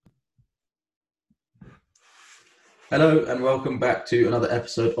Hello and welcome back to another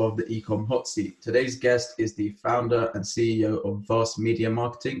episode of the eCom Hotseat. Today's guest is the founder and CEO of Vast Media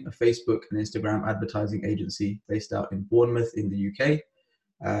Marketing, a Facebook and Instagram advertising agency based out in Bournemouth in the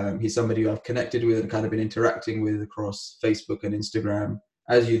UK. He's somebody who I've connected with and kind of been interacting with across Facebook and Instagram,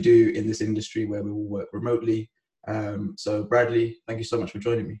 as you do in this industry where we all work remotely. So Bradley, thank you so much for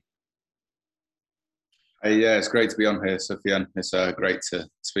joining me. Hey, yeah, it's great to be on here, Sofian. It's great to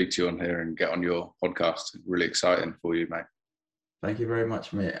speak to you on here and get on your podcast. Really exciting for you, mate. Thank you very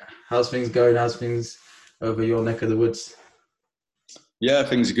much, mate. How's things going? How's things over your neck of the woods? Yeah,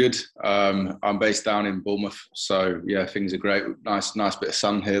 things are good. I'm based down in Bournemouth, so yeah, things are great. Nice bit of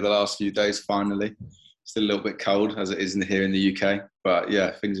sun here the last few days. Finally, still a little bit cold as it is here in the UK, but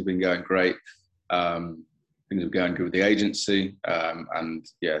yeah, things have been going great. Things are going good with the agency, and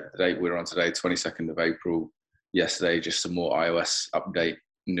yeah, the date we're on today, 22nd of April. Yesterday, just some more iOS update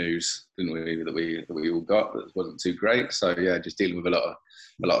news, didn't we? That we all got. That wasn't too great. So yeah, just dealing with a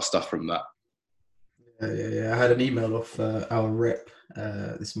lot of stuff from that. Yeah. I had an email off our rep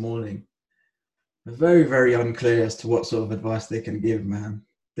this morning. Very, very unclear as to what sort of advice they can give, man.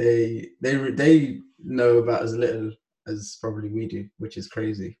 They know about as little as probably we do, which is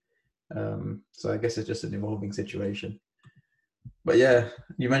crazy. So I guess it's just an evolving situation. But yeah,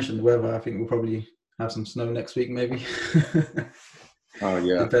 you mentioned the weather. I think we'll probably have some snow next week, maybe. Oh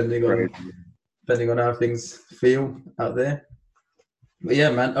yeah, depending great. on depending on how things feel out there. But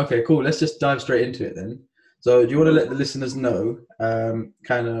yeah, man. Okay, cool. Let's just dive straight into it then. So, do you want to let the listeners know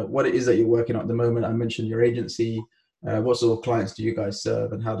kind of what it is that you're working on at the moment? I mentioned your agency. What sort of clients do you guys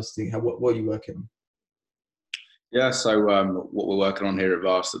serve, and how does thing? What are you working on? Yeah, so what we're working on here at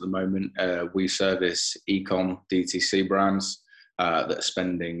Vast at the moment, we service eCom DTC brands that are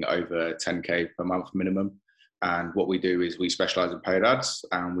spending over 10K per month minimum. And what we do is we specialize in paid ads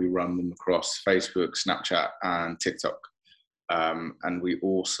and we run them across Facebook, Snapchat, and TikTok. And we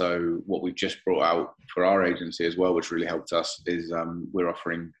also, what we've just brought out for our agency as well, which really helped us, is we're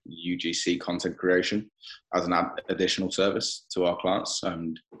offering UGC content creation as an additional service to our clients.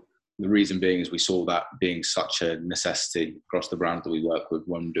 And the reason being is we saw that being such a necessity across the brands that we work with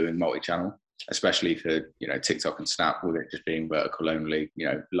when doing multi-channel, especially for, TikTok and Snap, with it just being vertical only,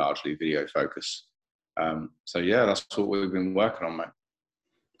 largely video focus. So yeah, that's what we've been working on, mate.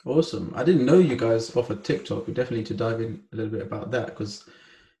 Awesome. I didn't know you guys offered TikTok. We definitely need to dive in a little bit about that because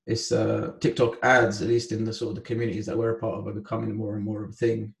it's TikTok ads, at least in the sort of the communities that we're a part of, are becoming more and more of a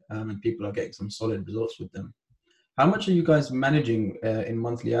thing, and people are getting some solid results with them. How much are you guys managing in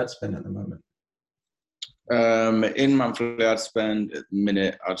monthly ad spend at the moment? In monthly ad spend at the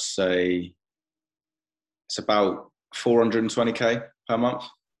minute, I'd say it's about 420K per month.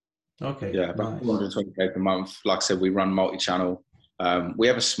 Okay, Yeah, about nice. 420K per month. Like I said, we run multi-channel. We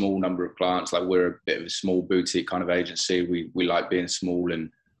have a small number of clients. Like, we're a bit of a small boutique kind of agency. We like being small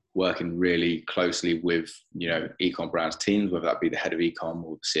and working really closely with, ecom brands teams, whether that be the head of ecom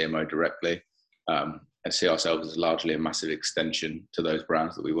or the CMO directly. And see ourselves as largely a massive extension to those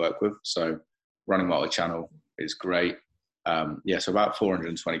brands that we work with. So running multi-channel is great. So about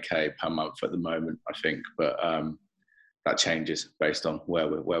 420K per month at the moment, I think, but that changes based on where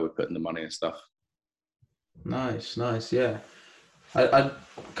we're putting the money and stuff. Nice. Yeah. I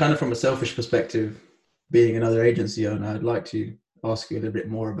kind of, from a selfish perspective, being another agency owner, I'd like to ask you a little bit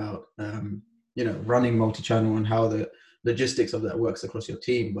more about, running multi-channel and how the logistics of that works across your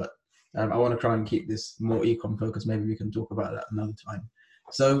team. But I want to try and keep this more ecom focused. Maybe we can talk about that another time.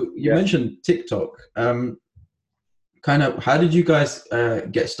 So you mentioned TikTok. Kind of, how did you guys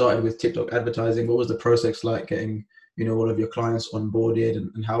get started with TikTok advertising? What was the process like getting, all of your clients onboarded,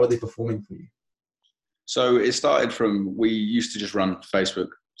 and how are they performing for you? So it started from, we used to just run Facebook.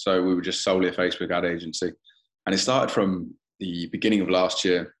 So we were just solely a Facebook ad agency. And it started from the beginning of last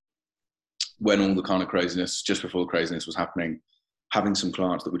year, when all the kind of craziness, just before the craziness was happening, having some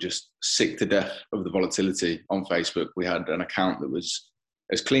clients that were just sick to death of the volatility on Facebook. We had an account that was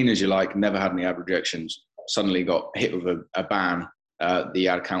as clean as you like, never had any ad rejections, suddenly got hit with a ban. The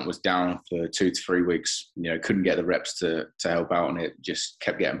ad account was down for 2 to 3 weeks, couldn't get the reps to help out, and it just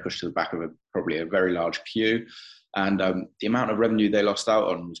kept getting pushed to the back of probably a very large queue. And the amount of revenue they lost out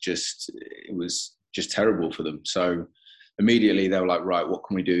on was just terrible for them. So immediately they were like, right, what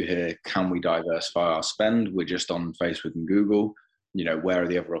can we do here? Can we diversify our spend? We're just on Facebook and Google. Where are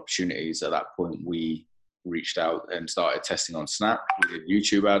the other opportunities? At that point, we reached out and started testing on Snap. We did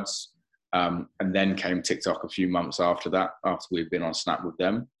YouTube ads. And then came TikTok a few months after that, after we'd been on Snap with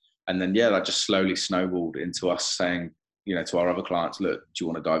them. And then, that just slowly snowballed into us saying, to our other clients, look, do you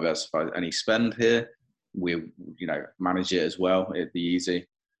want to diversify any spend here? We, manage it as well. It'd be easy.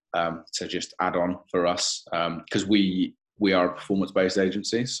 to just add on for us, because we are a performance-based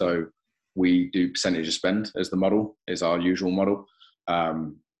agency, so we do percentage of spend as the model, is our usual model.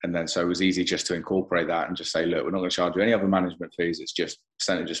 And then so it was easy just to incorporate that and just say, look, we're not going to charge you any other management fees. It's just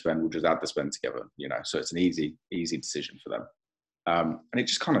percentage of spend. We'll just add the spend together, so it's an easy decision for them. And it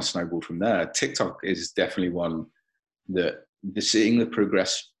just kind of snowballed from there. TikTok is definitely one that seeing the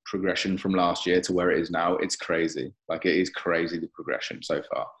progression from last year to where it is now, it's crazy. Like, it is crazy, the progression so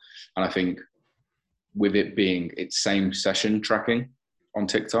far. And I think with it being its same session tracking on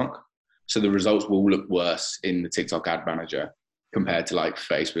TikTok, so the results will look worse in the TikTok ad manager compared to like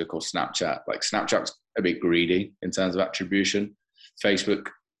Facebook or Snapchat. Like, Snapchat's a bit greedy in terms of attribution. Facebook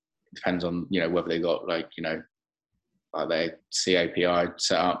depends on, whether they got like their CAPI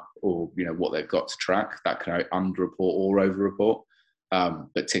set up, or, what they've got to track that can underreport or overreport.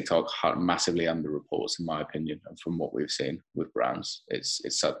 But TikTok massively underreports, in my opinion, and from what we've seen with brands, it's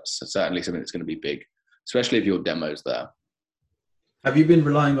certainly something that's going to be big, especially if your demo's there. Have you been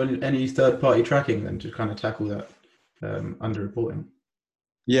relying on any third-party tracking then to kind of tackle that underreporting?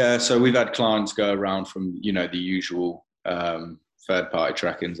 Yeah, so we've had clients go around from, the usual third-party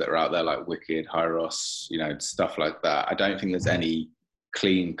trackings that are out there, like Wicked, Hyros, stuff like that. I don't think there's any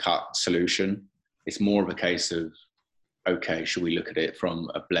clean-cut solution. It's more of a case of, okay, should we look at it from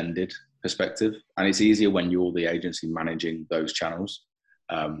a blended perspective? And it's easier when you're the agency managing those channels,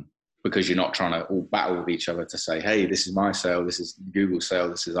 because you're not trying to all battle with each other to say, hey, this is my sale, this is Google's sale,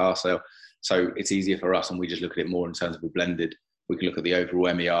 this is our sale. So it's easier for us, and we just look at it more in terms of a blended. We can look at the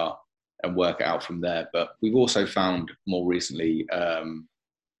overall MER and work it out from there. But we've also found more recently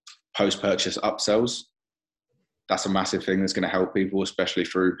post-purchase upsells. That's a massive thing that's going to help people, especially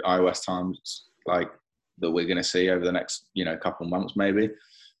through iOS times like that we're going to see over the next couple of months maybe.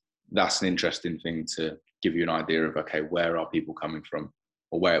 That's an interesting thing to give you an idea of, okay, where are people coming from,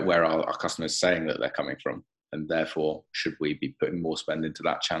 or where are our customers saying that they're coming from, and therefore should we be putting more spend into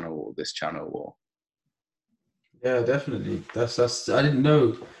that channel or this channel? Or yeah, definitely. That's I didn't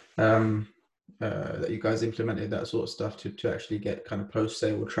know that you guys implemented that sort of stuff to actually get kind of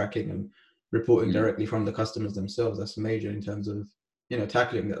post-sale tracking and reporting directly from the customers themselves. That's major in terms of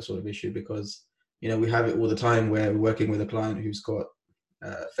tackling that sort of issue, because we have it all the time where we're working with a client who's got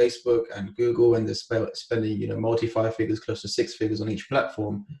Facebook and Google, and they're spending multi-5 figures, close to 6 figures on each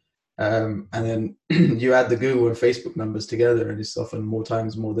platform, and then you add the Google and Facebook numbers together, and it's often more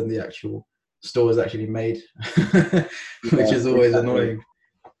times more than the actual store is actually made, which is always annoying.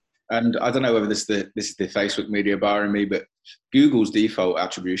 And I don't know whether this is the Facebook media bar in me, but Google's default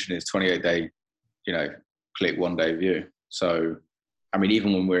attribution is 28-day, click, 1-day view. So, I mean,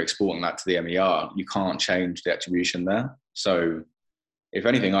 even when we're exporting that to the MER, you can't change the attribution there. So, if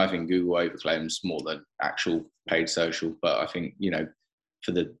anything, I think Google overclaims more than actual paid social. But I think,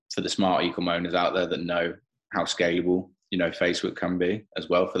 for the smart eCom owners out there that know how scalable, Facebook can be as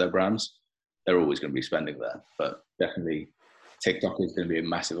well for their brands, they're always going to be spending there. But definitely TikTok is going to be a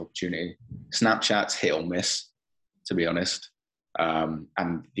massive opportunity. Snapchat's hit or miss, to be honest.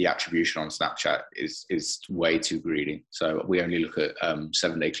 And the attribution on Snapchat is way too greedy. So we only look at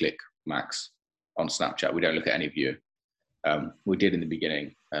 7-day click max on Snapchat. We don't look at any view. We did in the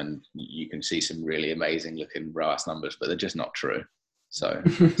beginning, and you can see some really amazing looking ROAS numbers, but they're just not true. So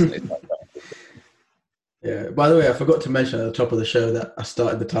it's not yeah. By the way, I forgot to mention at the top of the show that I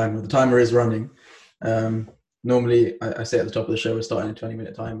started the timer. The timer is running. Normally, I say at the top of the show we're starting a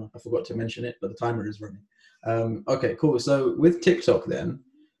 20-minute timer. I forgot to mention it, but the timer is running. Okay, cool. So with TikTok then,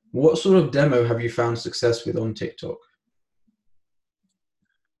 what sort of demo have you found success with on TikTok?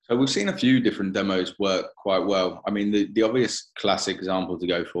 So we've seen a few different demos work quite well. I mean, the obvious classic example to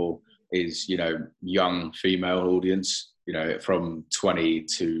go for is, young female audience, from 20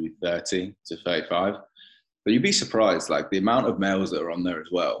 to 30 to 35. But you'd be surprised, like the amount of males that are on there as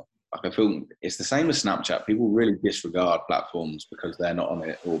well. Like, I feel it's the same as Snapchat. People really disregard platforms because they're not on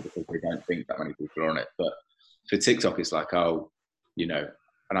it, or because they don't think that many people are on it. But for TikTok, it's like, and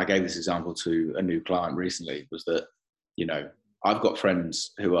I gave this example to a new client recently, was that, I've got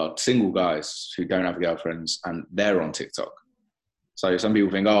friends who are single guys who don't have girlfriends, and they're on TikTok. So some people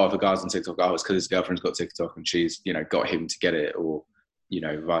think, if a guy's on TikTok, it's because his girlfriend's got TikTok and she's, got him to get it, or,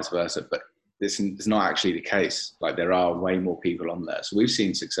 vice versa. But this is not actually the case. Like, there are way more people on there. So we've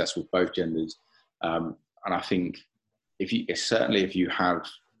seen success with both genders. And I think if you have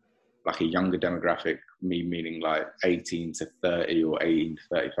like a younger demographic, me meaning like 18 to 30 or 18 to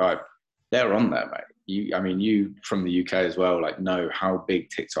 35, they're on there, mate. You from the UK as well, like, know how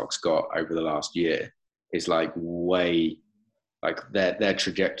big TikTok's got over the last year is like way, like their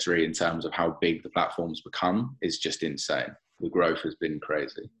trajectory in terms of how big the platform's become is just insane. The growth has been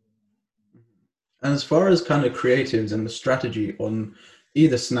crazy. And as far as kind of creatives and the strategy on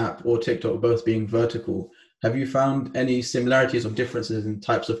either Snap or TikTok, both being vertical, have you found any similarities or differences in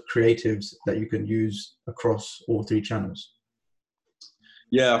types of creatives that you can use across all three channels?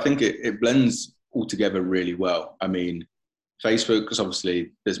 Yeah, I think it blends all together really well. I mean, Facebook, because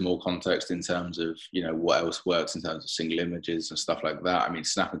obviously there's more context in terms of, you know, what else works in terms of single images and stuff like that. I mean,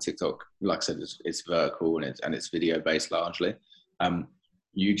 Snap and TikTok, like I said, it's vertical and it's video based largely. Um,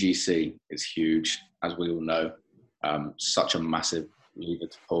 UGC is huge, as we all know. Such a massive lever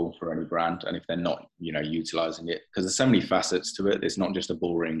to pull for any brand, and if they're not, you know, utilizing it, because there's so many facets to it. It's not just a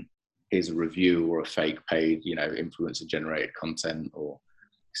boring, here's a review or a fake paid, you know, influencer generated content or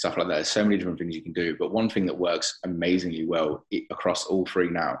stuff like that. There's so many different things you can do. But one thing that works amazingly well across all three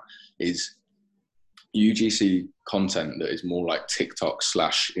now is UGC content that is more like TikTok /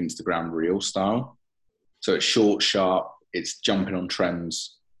 Instagram reel style. So it's short, sharp, it's jumping on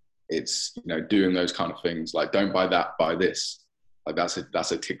trends, it's, you know, doing those kind of things. Like, don't buy that, buy this. Like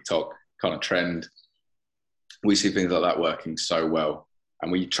that's a TikTok kind of trend. We see things like that working so well.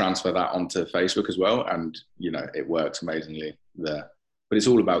 And we transfer that onto Facebook as well. And, you know, it works amazingly there. But it's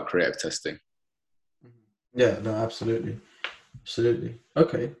all about creative testing. Yeah, no, absolutely. Absolutely.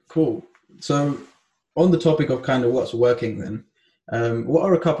 Okay, cool. So, on the topic of kind of what's working, then, what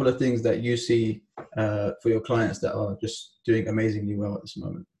are a couple of things that you see for your clients that are just doing amazingly well at this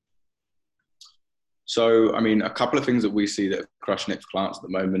moment? So, I mean, a couple of things that we see that are crushing it for clients at the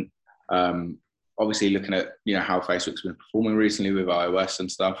moment. Obviously, looking at, you know, how Facebook's been performing recently with iOS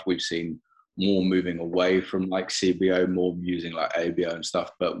and stuff, we've seen more moving away from like CBO, more using like ABO and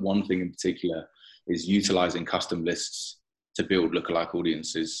stuff. But one thing in particular is utilizing custom lists to build lookalike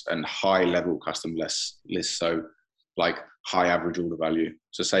audiences and high level custom lists. So like high average order value.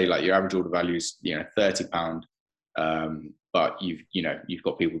 So say like your average order value is, you know, £30, but you've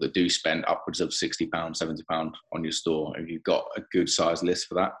got people that do spend upwards of £60, £70 on your store. And you've got a good size list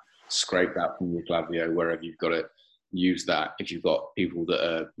for that, scrape that from your Klaviyo, wherever you've got it, use that. If you've got people that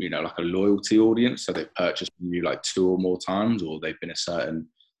are, you know, like a loyalty audience, so they've purchased from you like 2 or more times, or they've been a certain,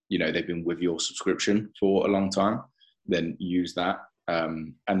 you know, they've been with your subscription for a long time, then use that.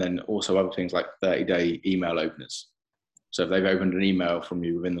 And then also other things like 30-day email openers. So if they've opened an email from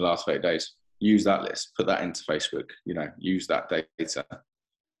you within the last 30 days, use that list, put that into Facebook, you know, use that data.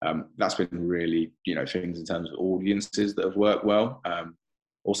 That's been really, you know, things in terms of audiences that have worked well.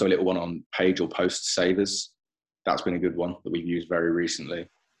 Also a little one on page or post savers. That's been a good one that we've used very recently.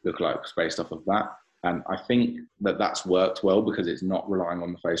 Lookalikes based off of that. And I think that that's worked well because it's not relying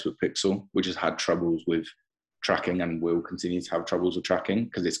on the Facebook pixel, which has had troubles with tracking and will continue to have troubles with tracking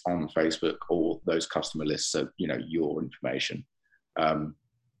because it's on Facebook or those customer lists. So, you know, your information.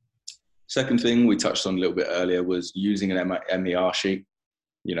 Second thing we touched on a little bit earlier was using an MER sheet.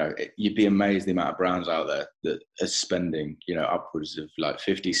 You know, you'd be amazed the amount of brands out there that are spending, you know, upwards of like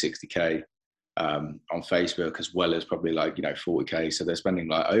 50, 60K on Facebook, as well as probably like, you know, 40K. So they're spending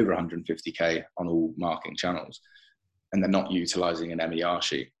like over 150K on all marketing channels, and they're not utilizing an MER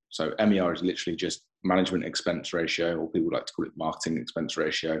sheet. So MER is literally just management expense ratio, or people like to call it marketing expense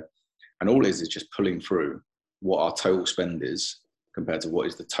ratio. And all it is just pulling through what our total spend is compared to what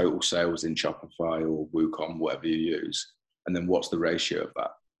is the total sales in Shopify or WooCom, whatever you use. And then what's the ratio of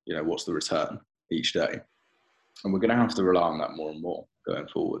that? You know, what's the return each day? And we're going to have to rely on that more and more going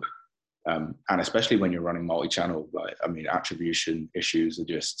forward. And especially when you're running multi-channel, like, I mean, attribution issues are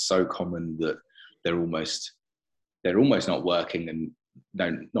just so common that they're almost not working, and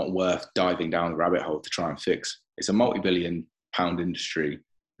they're not worth diving down the rabbit hole to try and fix. It's a multi-billion pound industry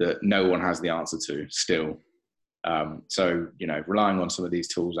that no one has the answer to still. So, you know, relying on some of these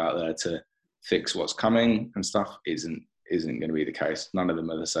tools out there to fix what's coming and stuff isn't going to be the case. None of them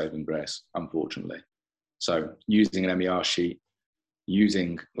are the saving grace, unfortunately. So using an MER sheet,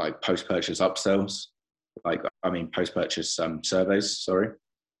 using like post-purchase upsells, post-purchase surveys, sorry,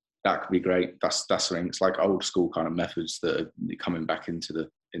 that could be great. That's something. It's like old school kind of methods that are coming back into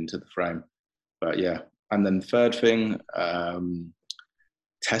the frame. But yeah, and then third thing,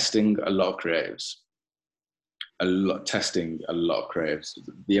 testing a lot of creatives. Testing a lot of creatives.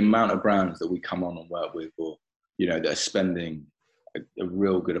 The amount of brands that we come on and work with, or, you know, that are spending a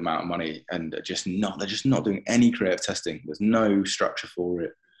real good amount of money and they're just not doing any creative testing. There's no structure for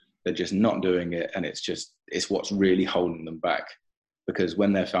it. They're just not doing it, and it's what's really holding them back. Because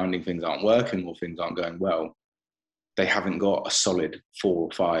when they're finding things aren't working or things aren't going well, they haven't got a solid 4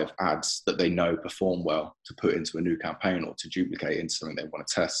 or 5 ads that they know perform well to put into a new campaign or to duplicate into something they want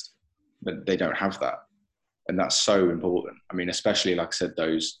to test. But they don't have that. And that's so important. I mean, especially, like I said,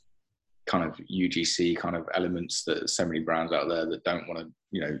 those kind of UGC kind of elements that so many brands out there that don't want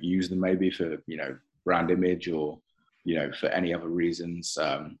to, use them maybe for, brand image or, for any other reasons.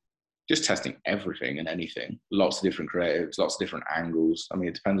 Just testing everything and anything, lots of different creatives, lots of different angles. I mean,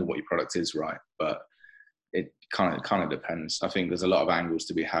 it depends on what your product is, right? But it kind of depends. I think there's a lot of angles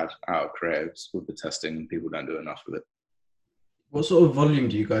to be had out of creatives with the testing, and people don't do enough with it. What sort of volume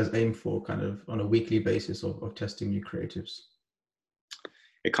do you guys aim for kind of on a weekly basis of testing new creatives?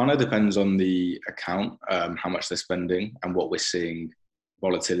 It kind of depends on the account, how much they're spending and what we're seeing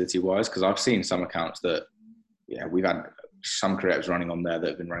volatility wise. Because I've seen some accounts that, we've had some creatives running on there that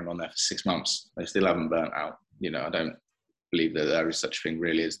have been running on there for 6 months. They still haven't burnt out. I don't believe that there is such a thing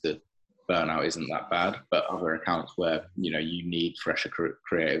really as the burnout isn't that bad, but other accounts where, you need fresher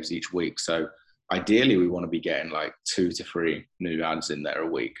creatives each week. So ideally we want to be getting like 2 to 3 new ads in there a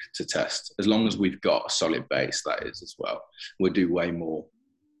week to test, as long as we've got a solid base, that is, as well. We'll do way more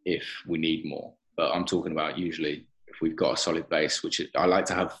if we need more, but I'm talking about usually if we've got a solid base, which I like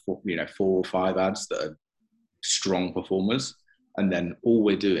to have 4 or 5 ads that are strong performers, and then all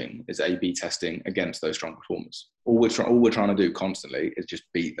we're doing is A/B testing against those strong performers. All we're trying to do constantly is just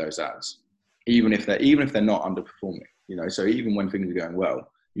beat those ads, even if they're not underperforming. So even when things are going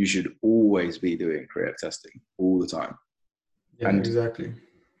well, you should always be doing creative testing all the time. Yeah, and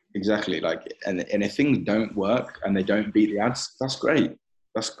exactly. Like, and if things don't work and they don't beat the ads, that's great.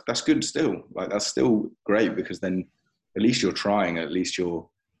 That's good still. Like, that's still great, because then at least you're trying, at least you're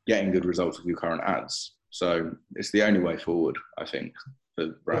getting good results with your current ads. So it's the only way forward, I think, for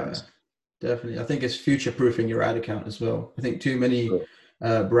brands. Yeah, definitely. I think it's future-proofing your ad account as well. I think too many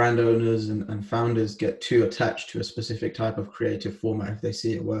brand owners and founders get too attached to a specific type of creative format if they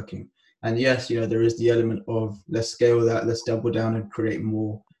see it working. And yes, there is the element of let's scale that, let's double down and create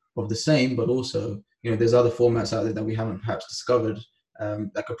more of the same, but also, there's other formats out there that we haven't perhaps discovered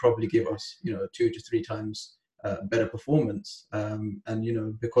that could probably give us, 2 to 3 times better performance. And,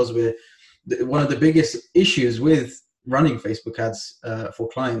 because one of the biggest issues with running Facebook ads for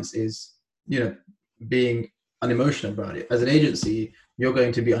clients is, being unemotional about it. As an agency, you're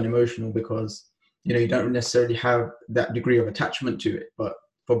going to be unemotional because, you don't necessarily have that degree of attachment to it. But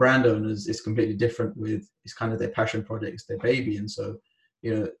for brand owners, it's completely different. It's kind of their passion project, it's their baby. And so,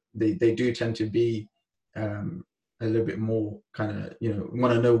 they do tend to be a little bit more kind of,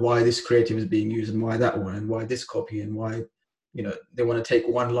 want to know why this creative is being used and why that one and why this copy and why, they want to take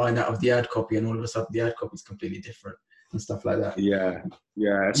one line out of the ad copy and all of a sudden the ad copy is completely different and stuff like that. Yeah.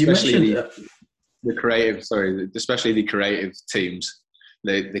 Especially the creative, especially the creative teams,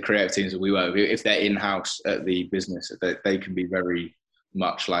 the creative teams that we work with, if they're in-house at the business, they can be very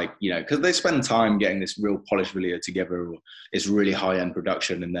much like, because they spend time getting this real polished video together, or it's really high-end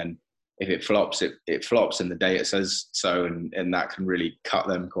production, and then if it flops, it flops, and the data says so, and that can really cut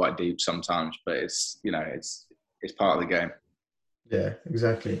them quite deep sometimes. But it's part of the game. Yeah,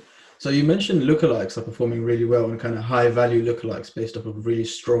 exactly. So you mentioned lookalikes are performing really well, and kind of high value lookalikes based off of really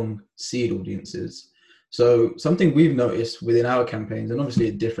strong seed audiences. So something we've noticed within our campaigns, and obviously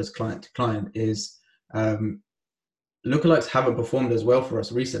it differs client to client, is lookalikes haven't performed as well for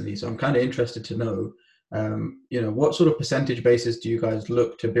us recently. So I'm kind of interested to know, what sort of percentage basis do you guys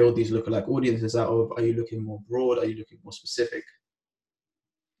look to build these lookalike audiences out of? Are you looking more broad? Are you looking more specific?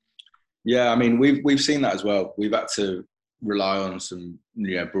 Yeah, I mean, we've seen that as well. We've had to rely on some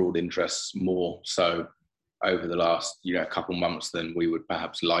broad interests more so over the last couple months than we would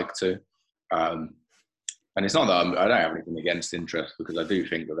perhaps like to. And it's not that I don't have anything against interest, because I do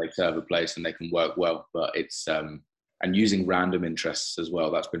think that they serve a place and they can work well. But it's and using random interests as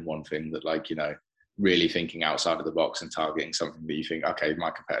well. That's been one thing that really thinking outside of the box and targeting something that you think, okay,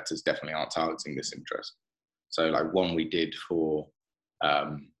 my competitors definitely aren't targeting this interest. So like one we did for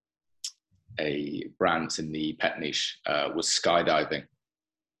a brand in the pet niche was skydiving.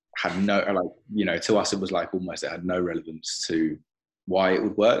 Had no, to us, it was like almost, it had no relevance to why it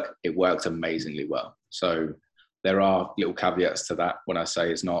would work. It worked amazingly well. So there are little caveats to that. When I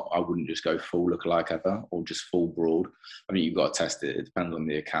say it's not, I wouldn't just go full lookalike ever or just full broad. I mean, you've got to test it. It depends on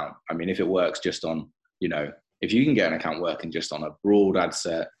the account. I mean, if it works just on, if you can get an account working just on a broad ad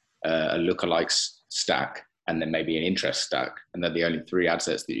set, a lookalike stack, and then maybe an interest stack, and they're the only 3 ad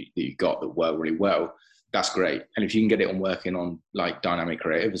sets that you got that work really well, that's great. And if you can get it on working on like dynamic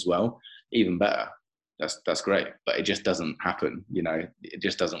creative as well, even better. That's great. But it just doesn't happen, it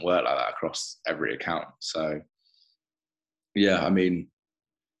just doesn't work like that across every account. So yeah, I mean,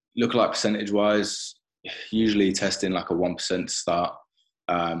 lookalike percentage wise, usually testing like a 1% to start.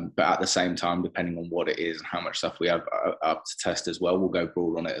 But at the same time, depending on what it is and how much stuff we have up to test as well, we'll go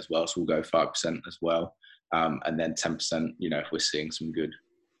broad on it as well. So we'll go 5% as well. And then 10%, if we're seeing some good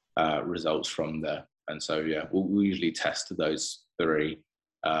results from there. And so, yeah, we'll usually test those 3.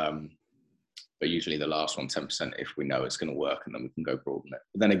 But usually the last one, 10%, if we know it's going to work, and then we can go broaden it.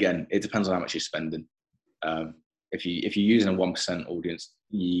 But then again, it depends on how much you're spending. If you're using a 1% audience,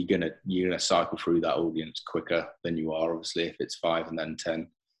 you're gonna cycle through that audience quicker than you are, obviously, if it's 5 and then 10.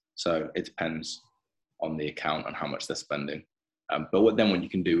 So it depends on the account and how much they're spending. But what you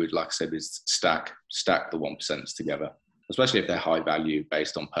can do is, like I said, is stack the 1% together, especially if they're high value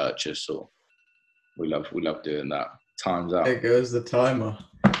based on purchase. Or we love doing that. Time's up. There goes the timer.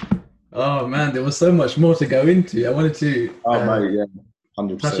 Oh man, there was so much more to go into. I wanted to mate, yeah,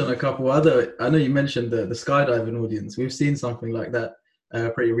 100%. touch on a couple other. I know you mentioned the skydiving audience. We've seen something like that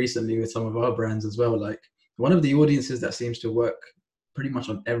pretty recently with some of our brands as well. Like, one of the audiences that seems to work pretty much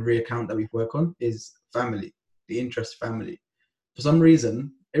on every account that we work on is family, the interest family. For some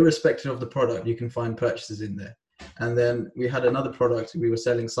reason, irrespective of the product, you can find purchases in there. And then we had another product. We were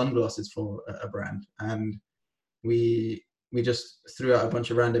selling sunglasses for a brand, and we just threw out a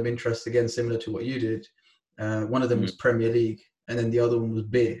bunch of random interests, again, similar to what you did. One of them was Premier League, and then the other one was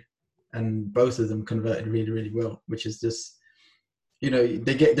beer. And both of them converted really, really well, which is just,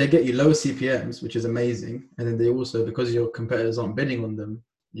 they get you lower CPMs, which is amazing. And then they also, because your competitors aren't bidding on them,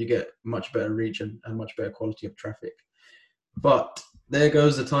 you get much better reach and much better quality of traffic. But there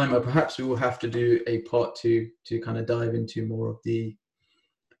goes the timer. Perhaps we will have to do a part 2 to kind of dive into more of the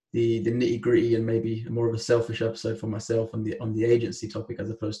nitty gritty, and maybe more of a selfish episode for myself on the agency topic, as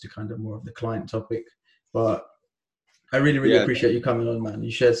opposed to kind of more of the client topic. But I really appreciate you coming on, man.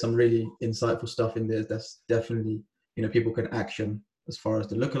 You shared some really insightful stuff in there. That's definitely, people can action, as far as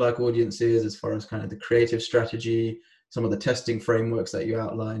the lookalike audiences, as far as kind of the creative strategy, some of the testing frameworks that you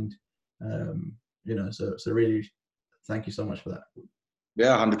outlined. So really, thank you so much for that.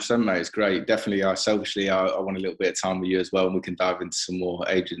 Yeah, 100%, mate. It's great. Definitely, selfishly, I want a little bit of time with you as well, and we can dive into some more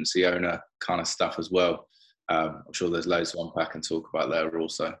agency owner kind of stuff as well. I'm sure there's loads to unpack and talk about there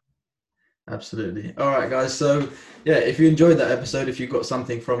also. Absolutely. All right, guys. So, yeah, if you enjoyed that episode, if you got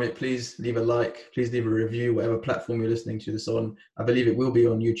something from it, please leave a like, please leave a review, whatever platform you're listening to this on. I believe it will be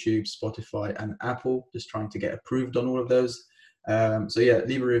on YouTube, Spotify, and Apple, just trying to get approved on all of those. So, yeah,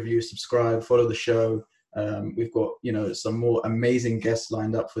 leave a review, subscribe, follow the show. We've got, some more amazing guests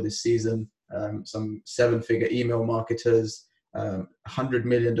lined up for this season. Some 7-figure email marketers, $100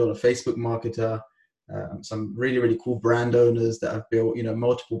 million Facebook marketer, some really, really cool brand owners that have built,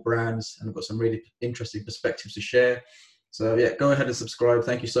 multiple brands, and have got some really interesting perspectives to share. So yeah, go ahead and subscribe.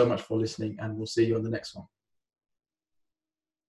 Thank you so much for listening, and we'll see you on the next one.